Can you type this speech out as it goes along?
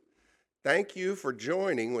Thank you for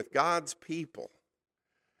joining with God's people.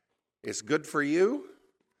 It's good for you.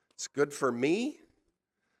 It's good for me.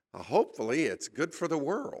 Hopefully, it's good for the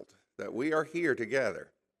world that we are here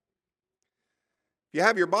together. If you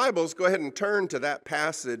have your Bibles, go ahead and turn to that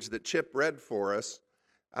passage that Chip read for us.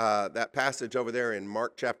 That passage over there in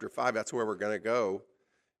Mark chapter 5. That's where we're going to go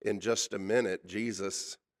in just a minute.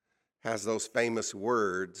 Jesus has those famous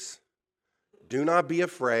words, "Do not be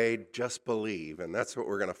afraid, just believe." And that's what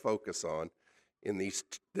we're going to focus on in this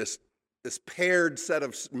paired set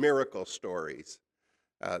of miracle stories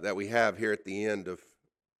that we have here at the end of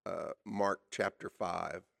Mark chapter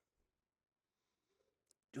 5.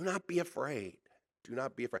 Do not be afraid. Do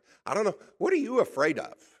not be afraid. I don't know. What are you afraid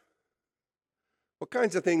of? What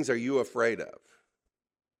kinds of things are you afraid of?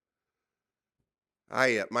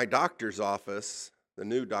 My doctor's office, the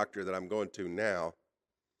new doctor that I'm going to now,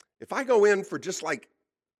 if I go in for just like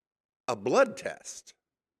a blood test,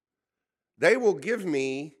 they will give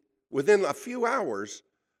me, within a few hours,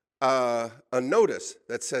 a notice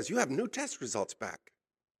that says, "You have new test results back."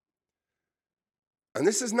 And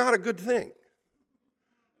this is not a good thing,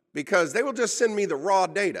 because they will just send me the raw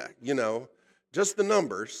data, just the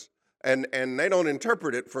numbers, and they don't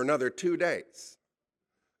interpret it for another 2 days.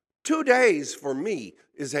 2 days for me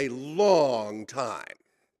is a long time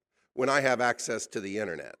when I have access to the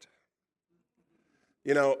internet.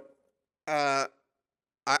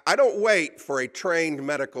 I don't wait for a trained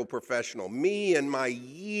medical professional. Me and my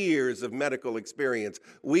years of medical experience,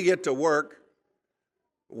 we get to work.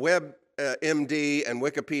 WebMD and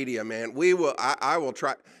Wikipedia, man. I will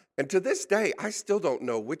try. And to this day, I still don't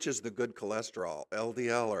know which is the good cholesterol,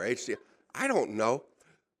 LDL or HDL. I don't know.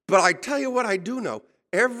 But I tell you what I do know.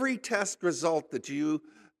 Every test result that you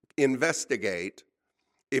investigate,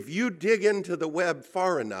 if you dig into the web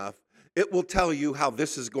far enough, it will tell you how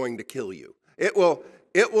this is going to kill you. It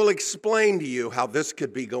will explain to you how this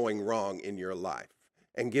could be going wrong in your life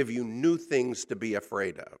and give you new things to be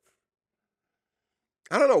afraid of.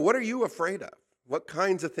 I don't know, what are you afraid of? What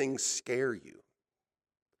kinds of things scare you?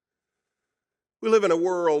 We live in a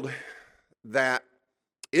world that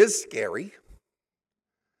is scary,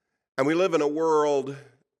 and we live in a world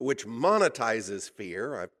which monetizes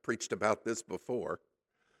fear. I've preached about this before.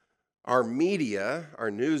 Our media, our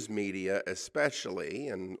news media especially,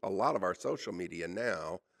 and a lot of our social media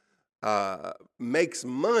now, makes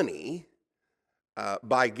money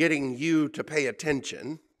by getting you to pay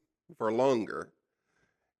attention for longer.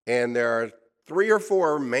 And there are 3 or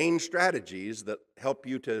 4 main strategies that help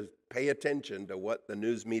you to pay attention to what the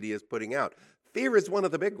news media is putting out. Fear is one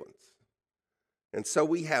of the big ones. And so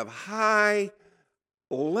we have high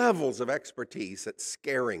levels of expertise at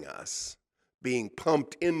scaring us, being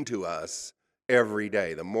pumped into us every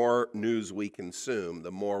day. The more news we consume,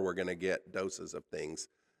 the more we're going to get doses of things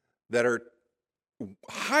that are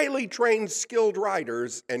highly trained, skilled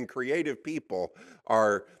writers and creative people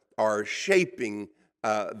are shaping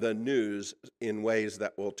the news in ways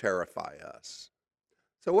that will terrify us.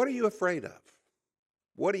 So what are you afraid of?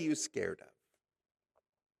 What are you scared of?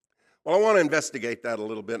 Well, I want to investigate that a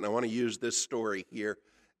little bit, and I want to use this story here,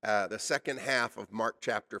 the second half of Mark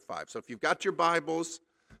chapter 5. So if you've got your Bibles,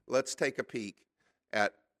 let's take a peek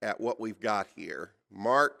at what we've got here.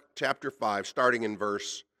 Mark chapter 5, starting in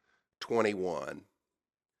verse 21.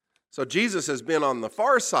 So Jesus has been on the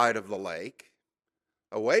far side of the lake,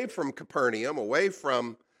 away from Capernaum, away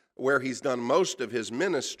from where he's done most of his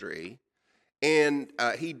ministry, and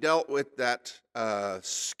he dealt with that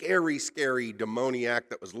scary demoniac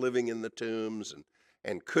that was living in the tombs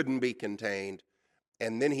and couldn't be contained.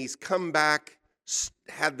 And then he's come back,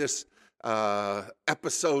 had this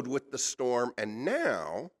episode with the storm, and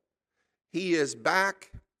now he is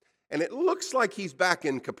back, and it looks like he's back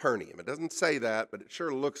in Capernaum. It doesn't say that, but it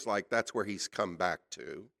sure looks like that's where he's come back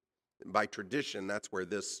to. And by tradition, that's where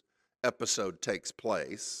this episode takes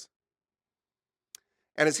place.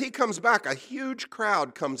 And as he comes back, a huge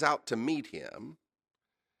crowd comes out to meet him.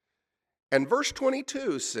 And verse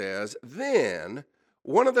 22 says, "Then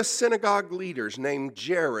one of the synagogue leaders named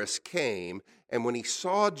Jairus came, and when he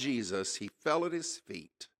saw Jesus, he fell at his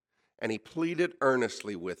feet, and he pleaded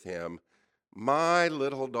earnestly with him, 'My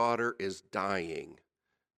little daughter is dying.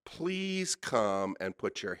 Please come and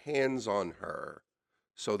put your hands on her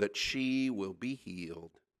so that she will be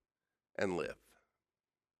healed and live.'"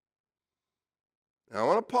 Now, I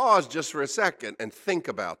want to pause just for a second and think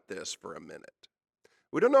about this for a minute.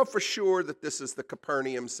 We don't know for sure that this is the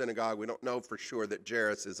Capernaum synagogue. We don't know for sure that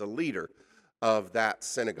Jairus is a leader of that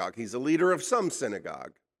synagogue. He's a leader of some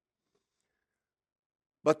synagogue.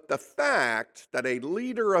 But the fact that a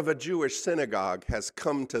leader of a Jewish synagogue has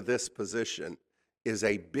come to this position is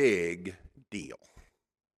a big deal.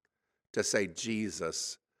 To say,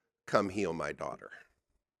 Jesus, come heal my daughter.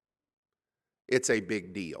 It's a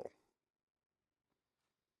big deal.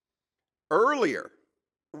 Earlier,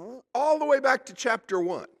 all the way back to chapter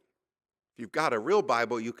 1, if you've got a real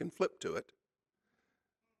Bible, you can flip to it.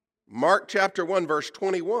 Mark chapter 1, verse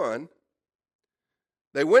 21,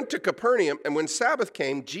 they went to Capernaum, and when Sabbath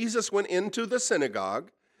came, Jesus went into the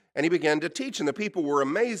synagogue, and he began to teach. And the people were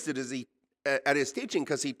amazed at his teaching,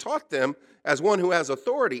 because he taught them as one who has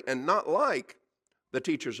authority and not like the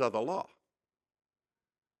teachers of the law.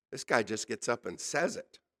 This guy just gets up and says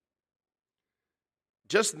it.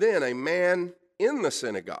 Just then, a man in the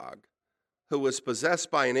synagogue who was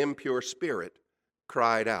possessed by an impure spirit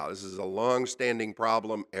cried out. This is a long-standing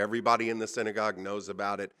problem. Everybody in the synagogue knows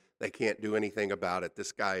about it. They can't do anything about it.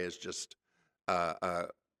 This guy is just a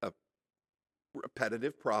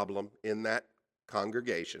repetitive problem in that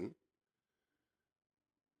congregation.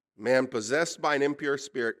 Man possessed by an impure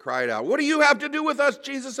spirit cried out, "What do you have to do with us,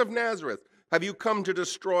 Jesus of Nazareth? Have you come to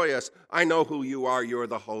destroy us? I know who you are. You're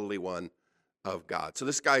the Holy One of God." So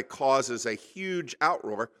this guy causes a huge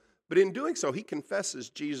outroar, but in doing so, he confesses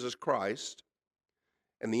Jesus Christ,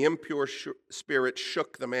 and the impure spirit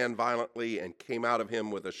shook the man violently and came out of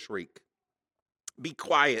him with a shriek. "Be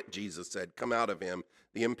quiet," Jesus said. "Come out of him."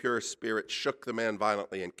 The impure spirit shook the man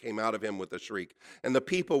violently and came out of him with a shriek. And the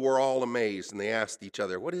people were all amazed, and they asked each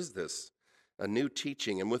other, "What is this? A new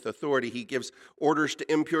teaching, and with authority he gives orders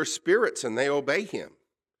to impure spirits, and they obey him."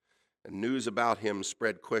 And news about him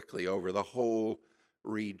spread quickly over the whole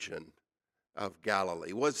region of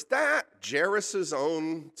Galilee. Was that Jairus'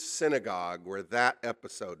 own synagogue where that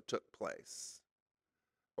episode took place?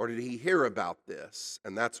 Or did he hear about this,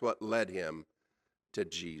 and that's what led him to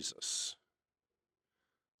Jesus?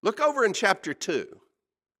 Look over in chapter 2.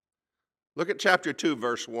 Look at chapter 2,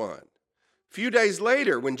 verse 1. A few days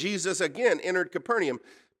later, when Jesus again entered Capernaum,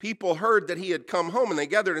 people heard that he had come home, and they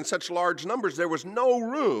gathered in such large numbers there was no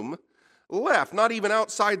room left, not even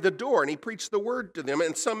outside the door. And he preached the word to them,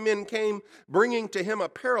 and some men came bringing to him a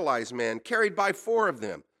paralyzed man, carried by 4 of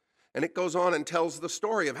them. And it goes on and tells the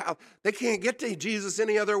story of how they can't get to Jesus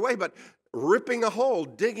any other way but ripping a hole,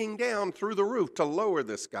 digging down through the roof to lower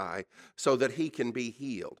this guy so that he can be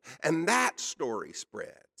healed. And that story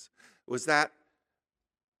spreads. Was that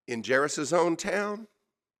in Jairus' own town?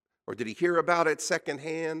 Or did he hear about it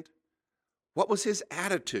secondhand? What was his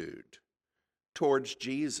attitude towards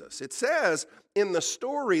Jesus? It says in the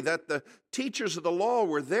story that the teachers of the law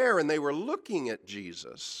were there and they were looking at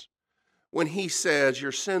Jesus when he says,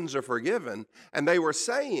 "Your sins are forgiven." And they were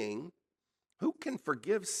saying, "Who can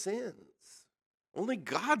forgive sins? Only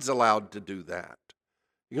God's allowed to do that.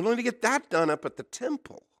 You can only get that done up at the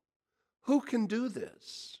temple. Who can do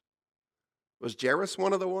this?" Was Jairus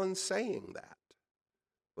one of the ones saying that?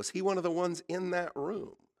 Was he one of the ones in that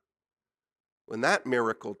room when that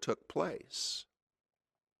miracle took place?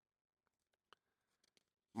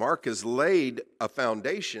 Mark has laid a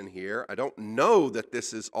foundation here. I don't know that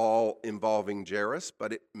this is all involving Jairus,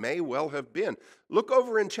 but it may well have been. Look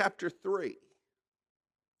over in chapter 3.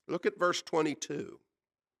 Look at verse 22.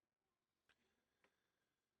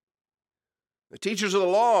 The teachers of the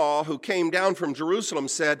law who came down from Jerusalem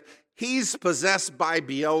said, "He's possessed by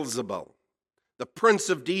Beelzebul. The prince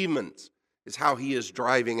of demons is how he is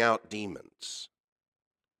driving out demons."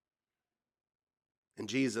 And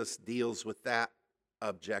Jesus deals with that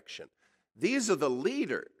objection. These are the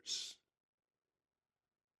leaders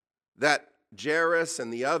that Jairus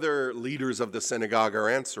and the other leaders of the synagogue are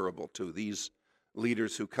answerable to, these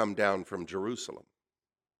leaders who come down from Jerusalem.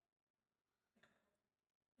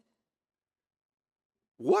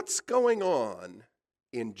 What's going on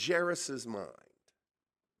in Jairus' mind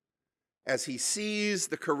as he sees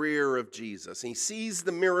the career of Jesus? He sees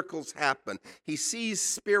the miracles happen. He sees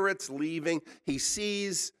spirits leaving. He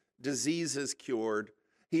sees diseases cured.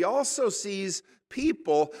 He also sees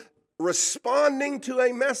people responding to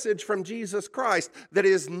a message from Jesus Christ that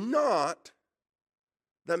is not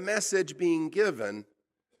the message being given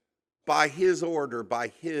by his order, by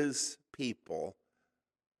his people,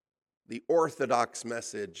 the orthodox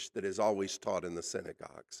message that is always taught in the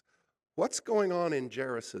synagogues. What's going on in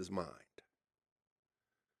Jairus' mind?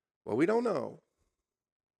 Well, we don't know.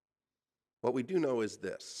 What we do know is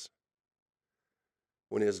this.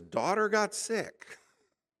 When his daughter got sick,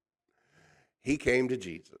 he came to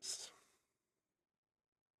Jesus.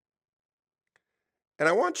 And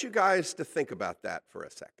I want you guys to think about that for a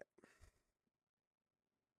second.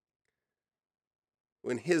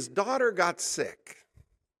 When his daughter got sick,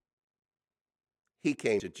 he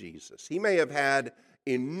came to Jesus. He may have had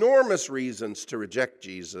enormous reasons to reject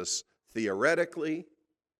Jesus, theoretically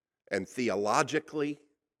and theologically.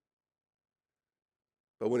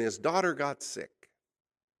 But when his daughter got sick,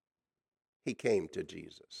 he came to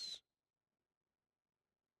Jesus.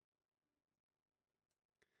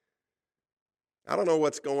 I don't know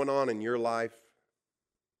what's going on in your life.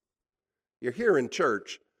 You're here in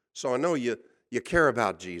church, so I know you care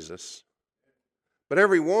about Jesus. But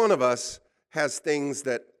every one of us has things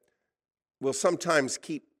that will sometimes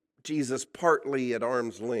keep Jesus partly at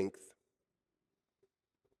arm's length.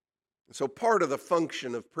 So part of the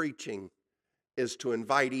function of preaching is to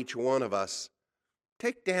invite each one of us,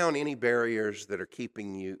 take down any barriers that are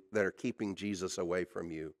keeping Jesus away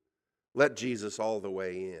from you. Let Jesus all the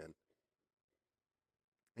way in.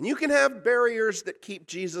 And you can have barriers that keep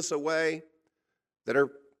Jesus away, that are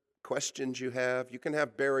questions you have. You can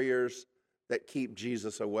have barriers that keep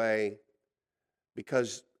Jesus away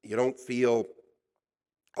because you don't feel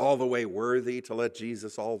all the way worthy to let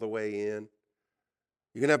Jesus all the way in.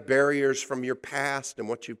 You can have barriers from your past and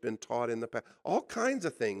what you've been taught in the past. All kinds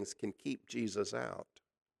of things can keep Jesus out.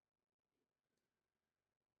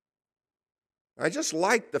 I just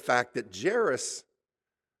like the fact that Jairus,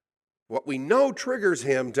 what we know triggers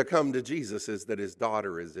him to come to Jesus is that his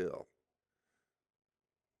daughter is ill.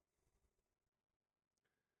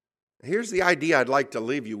 Here's the idea I'd like to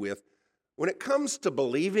leave you with. When it comes to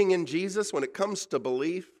believing in Jesus, when it comes to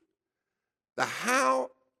belief, the how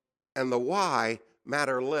and the why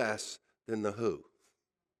matter less than the who.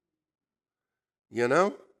 You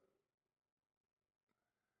know?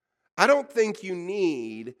 I don't think you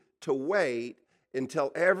need to wait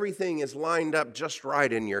until everything is lined up just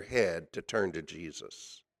right in your head to turn to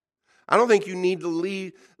Jesus. I don't think you need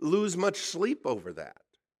to lose much sleep over that.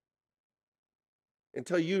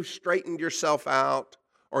 Until you've straightened yourself out,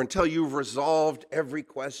 or until you've resolved every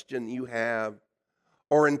question you have,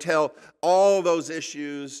 or until all those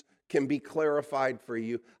issues can be clarified for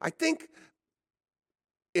you. I think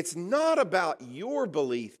it's not about your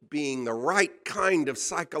belief being the right kind of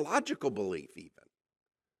psychological belief even.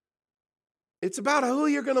 It's about who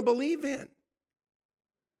you're going to believe in.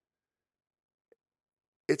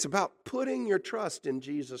 It's about putting your trust in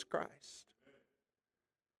Jesus Christ.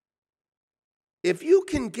 If you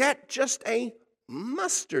can get just a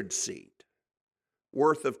mustard seed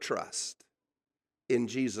worth of trust in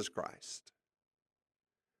Jesus Christ,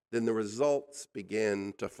 then the results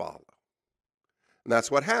begin to follow. And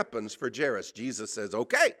that's what happens for Jairus. Jesus says,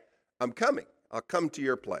 okay, I'm coming. I'll come to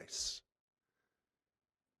your place.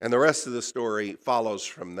 And the rest of the story follows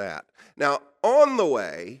from that. Now, on the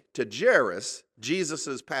way to Jairus,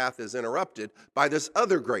 Jesus' path is interrupted by this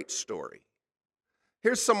other great story.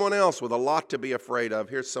 Here's someone else with a lot to be afraid of.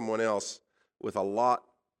 Here's someone else with a lot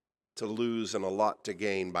to lose and a lot to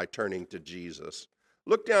gain by turning to Jesus.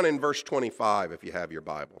 Look down in verse 25 if you have your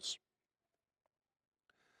Bibles.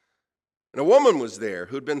 And a woman was there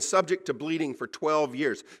who'd been subject to bleeding for 12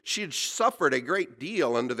 years. She had suffered a great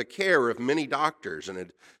deal under the care of many doctors and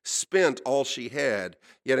had spent all she had,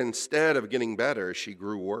 yet instead of getting better, she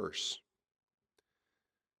grew worse.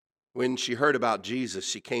 When she heard about Jesus,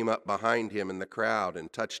 she came up behind him in the crowd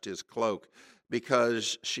and touched his cloak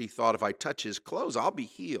because she thought, if I touch his clothes, I'll be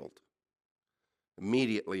healed.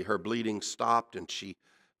 Immediately, her bleeding stopped and she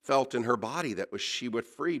felt in her body that she was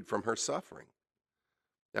freed from her suffering.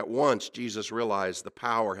 At once, Jesus realized the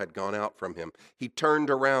power had gone out from him. He turned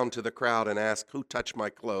around to the crowd and asked, who touched my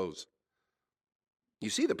clothes? You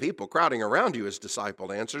see the people crowding around you, his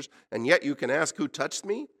disciple answers, and yet you can ask, who touched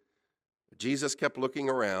me? Jesus kept looking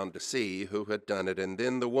around to see who had done it, and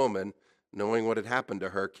then the woman, knowing what had happened to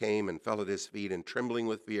her, came and fell at his feet and, trembling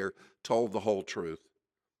with fear, told the whole truth.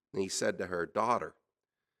 And he said to her, daughter,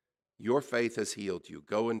 your faith has healed you.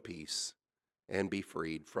 Go in peace and be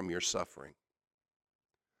freed from your suffering.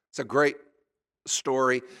 It's a great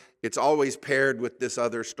story. It's always paired with this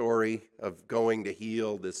other story of going to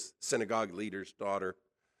heal this synagogue leader's daughter.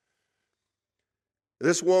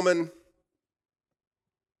 This woman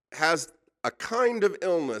has a kind of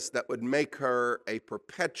illness that would make her a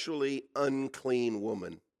perpetually unclean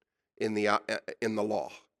woman in the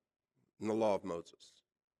law of Moses.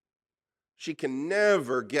 She can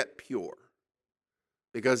never get pure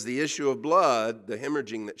because the issue of blood, the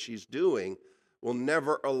hemorrhaging that she's doing, will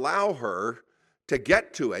never allow her to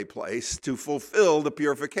get to a place to fulfill the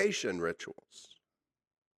purification rituals.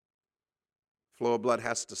 Flow of blood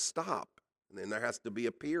has to stop, and then there has to be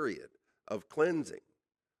a period of cleansing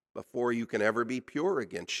before you can ever be pure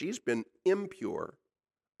again. She's been impure,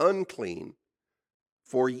 unclean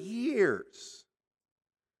for years.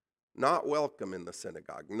 Not welcome in the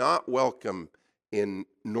synagogue, not welcome in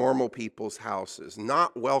normal people's houses,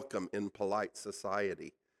 not welcome in polite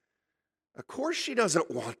society. Of course she doesn't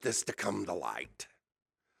want this to come to light.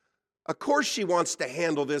 Of course she wants to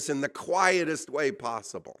handle this in the quietest way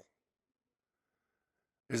possible.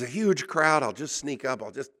 There's a huge crowd. I'll just sneak up.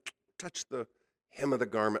 I'll just touch the hem of the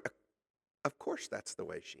garment. Of course that's the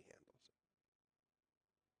way she handles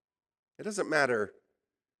it. It doesn't matter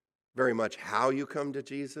very much how you come to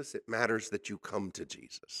Jesus. It matters that you come to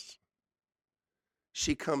Jesus.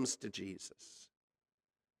 She comes to Jesus,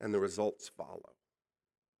 and the results follow.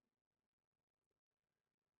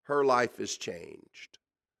 Her life is changed.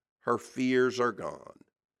 Her fears are gone,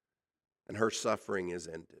 and her suffering is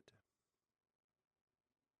ended.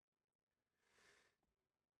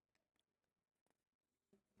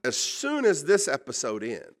 As soon as this episode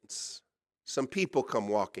ends, some people come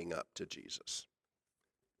walking up to Jesus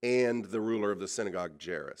and the ruler of the synagogue,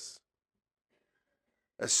 Jairus.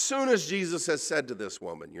 As soon as Jesus has said to this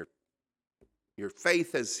woman, your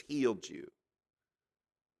faith has healed you,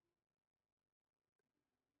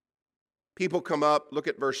 people come up. Look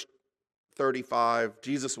at verse 35.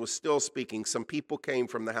 Jesus was still speaking. Some people came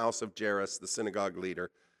from the house of Jairus, the synagogue leader.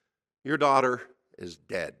 Your daughter is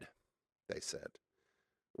dead, they said.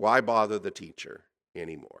 Why bother the teacher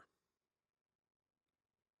anymore?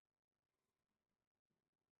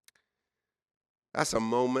 That's a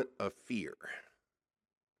moment of fear.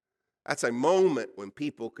 That's a moment when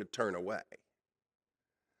people could turn away.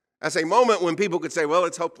 That's a moment when people could say, well,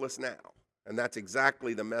 it's hopeless now. And that's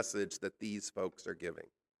exactly the message that these folks are giving.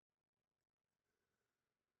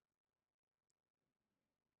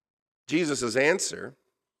 Jesus' answer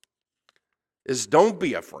is, don't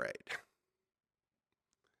be afraid.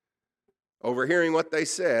 Overhearing what they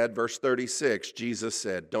said, verse 36, Jesus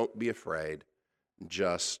said, don't be afraid,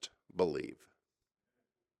 just believe.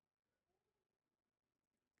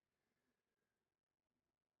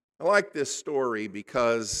 I like this story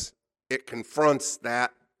because it confronts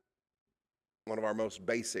that, one of our most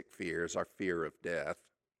basic fears, our fear of death.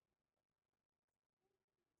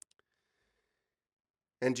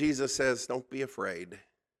 And Jesus says, don't be afraid,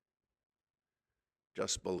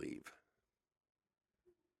 just believe.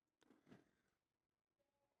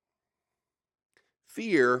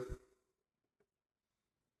 Fear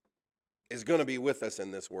is going to be with us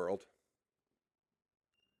in this world.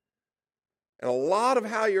 And a lot of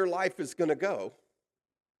how your life is going to go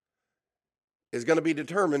is going to be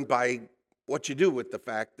determined by what you do with the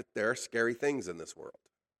fact that there are scary things in this world.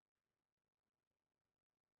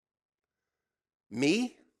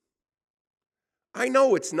 Me, I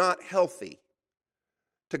know it's not healthy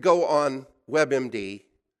to go on WebMD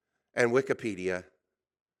and Wikipedia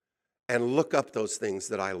and look up those things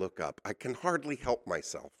that I look up. I can hardly help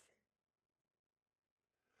myself.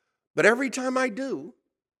 But every time I do,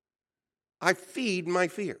 I feed my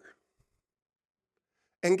fear.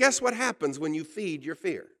 And guess what happens when you feed your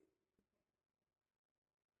fear?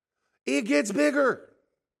 It gets bigger.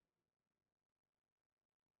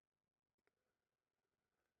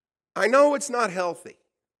 I know it's not healthy.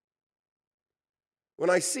 When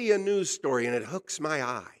I see a news story and it hooks my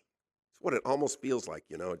eye, it's what it almost feels like,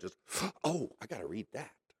 just, oh, I got to read that.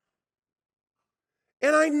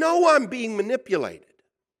 And I know I'm being manipulated.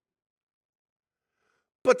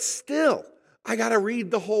 But still, I got to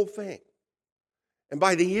read the whole thing. And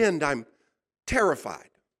by the end, I'm terrified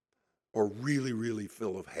or really, really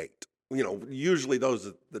full of hate. Usually those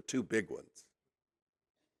are the two big ones.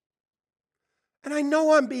 And I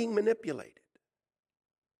know I'm being manipulated.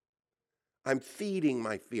 I'm feeding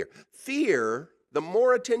my fear. Fear, the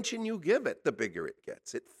more attention you give it, the bigger it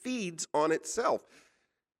gets. It feeds on itself.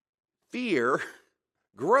 Fear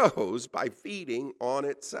grows by feeding on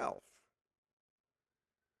itself.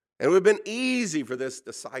 And it would have been easy for this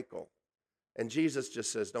to cycle. And Jesus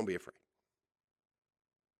just says, don't be afraid.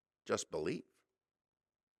 Just believe.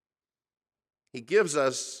 He gives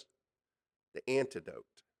us the antidote,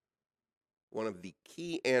 one of the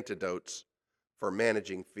key antidotes for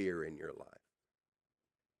managing fear in your life.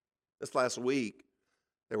 This last week,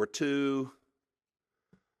 there were 2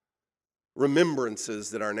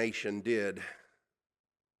 remembrances that our nation did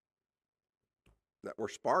that were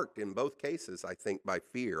sparked in both cases, I think, by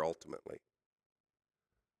fear ultimately.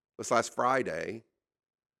 This last Friday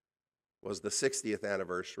was the 60th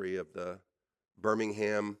anniversary of the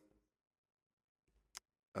Birmingham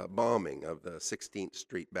bombing of the 16th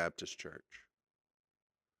Street Baptist Church.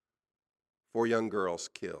 4 young girls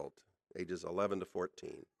killed, ages 11 to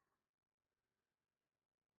 14,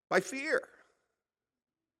 by fear.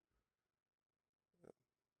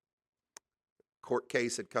 Court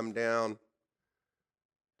case had come down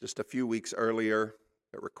just a few weeks earlier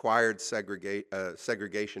that required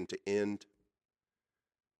segregation to end.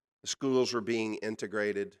 The schools were being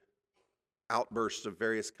integrated. outbursts of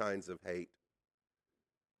various kinds of hate.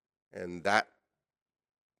 And that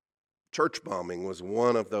church bombing was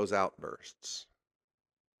one of those outbursts.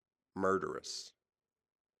 Murderous.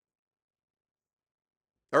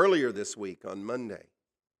 Earlier this week, on Monday,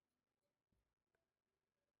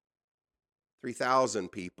 3,000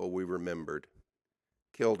 people we remembered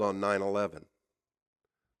killed on 9/11,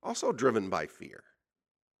 also driven by fear.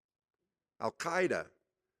 Al-Qaeda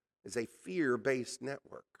is a fear-based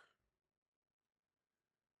network.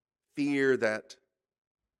 Fear that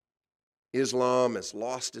Islam has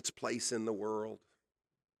lost its place in the world,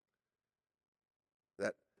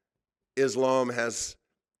 that Islam has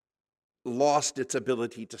lost its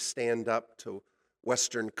ability to stand up to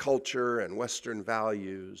Western culture and Western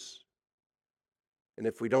values. And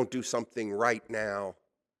if we don't do something right now,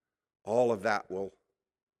 all of that will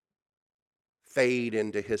fade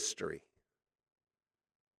into history.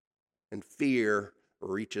 And fear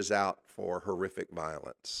reaches out for horrific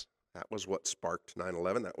violence. That was what sparked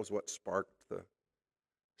 9/11. That was what sparked the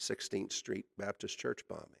 16th Street Baptist Church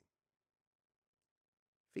bombing.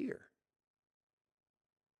 Fear.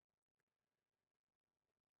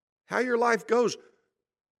 How your life goes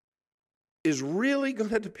is really going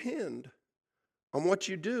to depend on what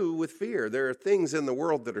you do with fear. There are things in the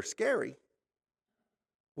world that are scary.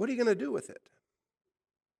 What are you going to do with it?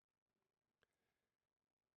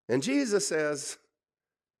 And Jesus says,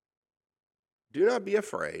 do not be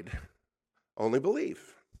afraid, only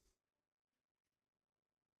believe.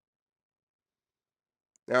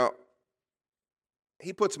 Now,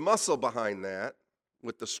 he puts muscle behind that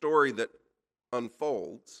with the story that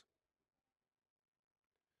unfolds.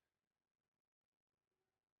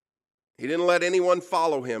 He didn't let anyone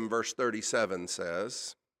follow him, verse 37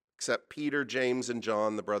 says, except Peter, James, and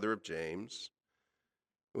John, the brother of James.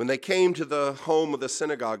 When they came to the home of the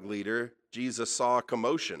synagogue leader, Jesus saw a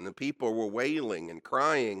commotion. The people were wailing and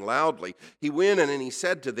crying loudly. He went in and he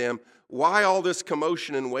said to them, "Why all this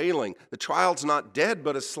commotion and wailing? The child's not dead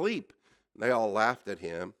but asleep." They all laughed at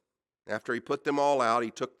him. After he put them all out,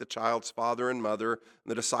 he took the child's father and mother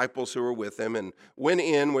and the disciples who were with him and went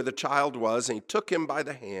in where the child was, and he took her by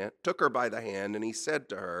the hand, and he said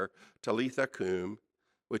to her, "Talitha cum,"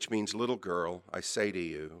 which means, "Little girl, I say to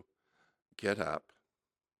you, get up."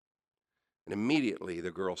 And immediately the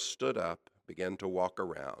girl stood up, began to walk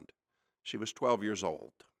around. She was 12 years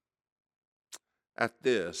old. At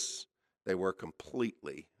this, they were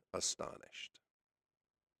completely astonished.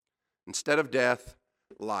 Instead of death,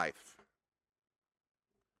 life.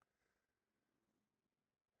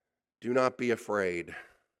 Do not be afraid,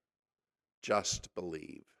 just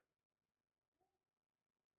believe.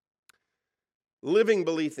 Living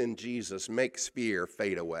belief in Jesus makes fear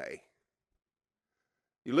fade away.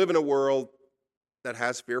 You live in a world that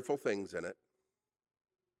has fearful things in it.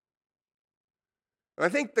 And I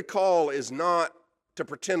think the call is not to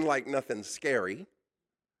pretend like nothing's scary.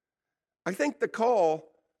 I think the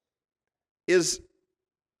call is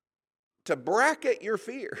to bracket your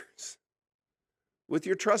fears with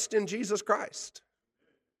your trust in Jesus Christ.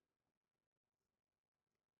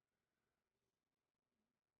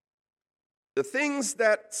 The things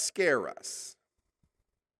that scare us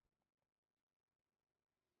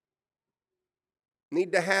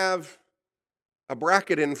need to have a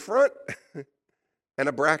bracket in front and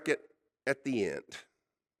a bracket at the end.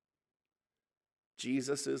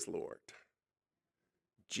 Jesus is Lord.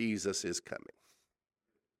 Jesus is coming.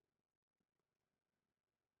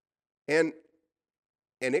 And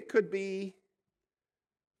it could be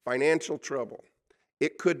financial trouble.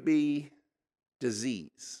 It could be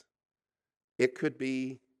disease. It could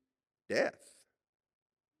be death.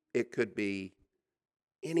 It could be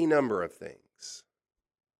any number of things.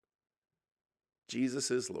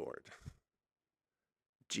 Jesus is Lord.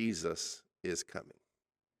 Jesus is coming.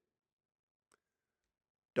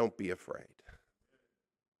 Don't be afraid.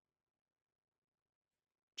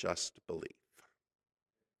 Just believe.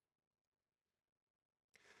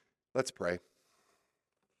 Let's pray.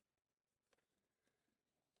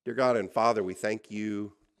 Dear God and Father, we thank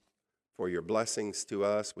you for your blessings to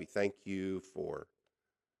us. We thank you for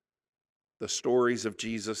the stories of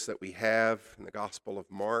Jesus that we have in the Gospel of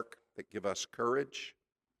Mark that give us courage.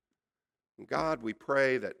 And God, we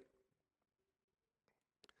pray that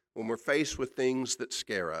when we're faced with things that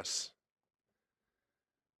scare us,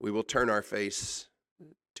 we will turn our face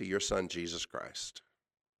to your Son, Jesus Christ.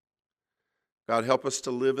 God, help us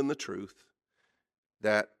to live in the truth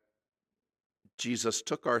that Jesus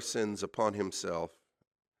took our sins upon himself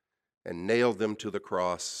and nailed them to the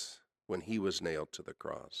cross when he was nailed to the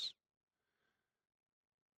cross.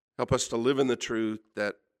 Help us to live in the truth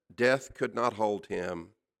that death could not hold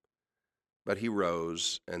him but he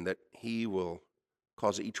rose, and that he will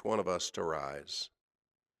cause each one of us to rise.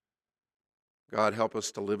 God, help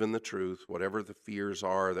us to live in the truth, whatever the fears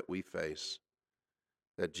are that we face,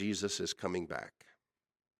 that Jesus is coming back.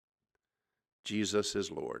 Jesus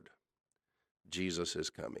is Lord. Jesus is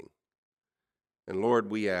coming. And Lord,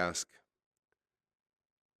 we ask,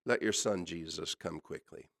 let your Son Jesus come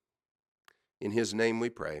quickly. In his name we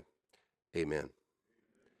pray. Amen.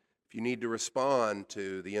 If you need to respond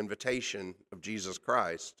to the invitation of Jesus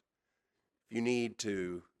Christ, if you need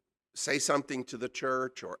to say something to the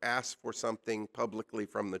church or ask for something publicly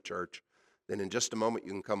from the church, then in just a moment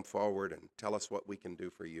you can come forward and tell us what we can do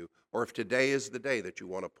for you. Or if today is the day that you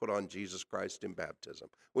want to put on Jesus Christ in baptism,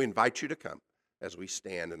 we invite you to come as we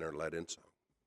stand and are led in song.